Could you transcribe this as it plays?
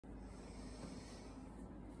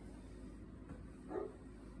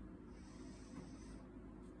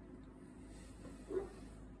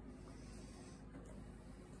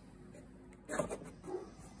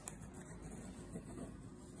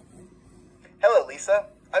Hello, Lisa.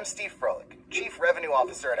 I'm Steve Froelich, Chief Revenue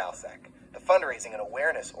Officer at ALSAC, the fundraising and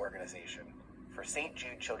awareness organization for St.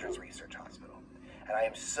 Jude Children's Research Hospital, and I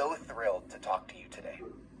am so thrilled to talk to you today.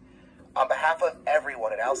 On behalf of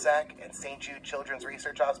everyone at ALSAC and St. Jude Children's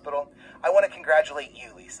Research Hospital, I want to congratulate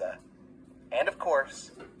you, Lisa, and of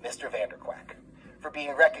course, Mr. Vanderquack, for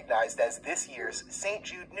being recognized as this year's St.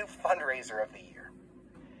 Jude New Fundraiser of the Year.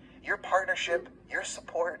 Your partnership, your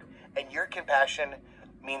support, and your compassion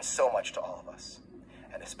means so much to all of us,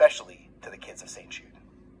 and especially to the kids of St. Jude.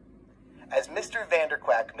 As Mr.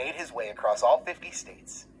 Vanderquack made his way across all 50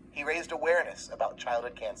 states, he raised awareness about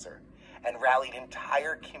childhood cancer and rallied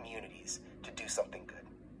entire communities to do something good.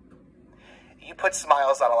 You put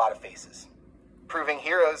smiles on a lot of faces, proving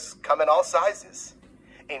heroes come in all sizes,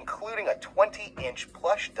 including a 20-inch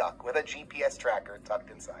plush duck with a GPS tracker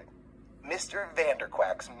tucked inside. Mr.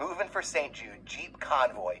 Vanderquack's Movin' for St. Jude Jeep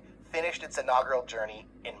Convoy finished its inaugural journey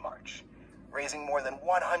in March, raising more than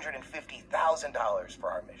 $150,000 for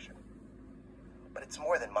our mission. But it's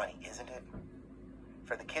more than money, isn't it?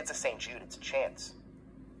 For the kids of St. Jude, it's a chance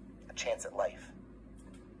at life.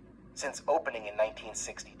 Since opening in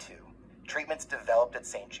 1962, treatments developed at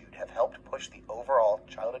St. Jude have helped push the overall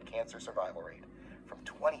childhood cancer survival rate from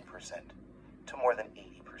 20% to more than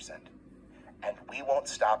 80%. And we won't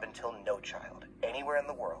stop until no child anywhere in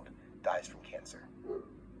the world dies from cancer.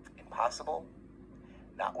 Impossible?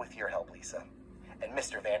 Not with your help, Lisa. And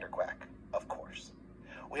Mr. Vanderquack, of course.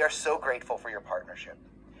 We are so grateful for your partnership,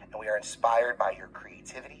 and we are inspired by your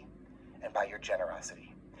creativity and by your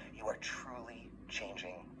generosity. You are truly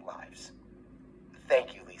changing lives.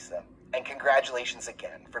 Thank you, Lisa, and congratulations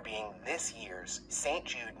again for being this year's St.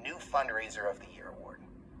 Jude New Fundraiser of the Year award.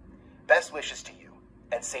 Best wishes to you,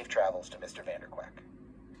 and safe travels to Mr. Vanderquack.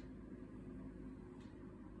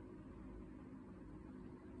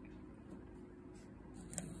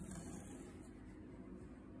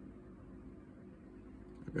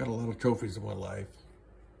 I've got a lot of trophies in my life,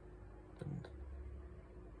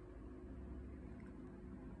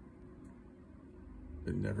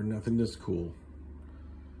 but never nothing this cool.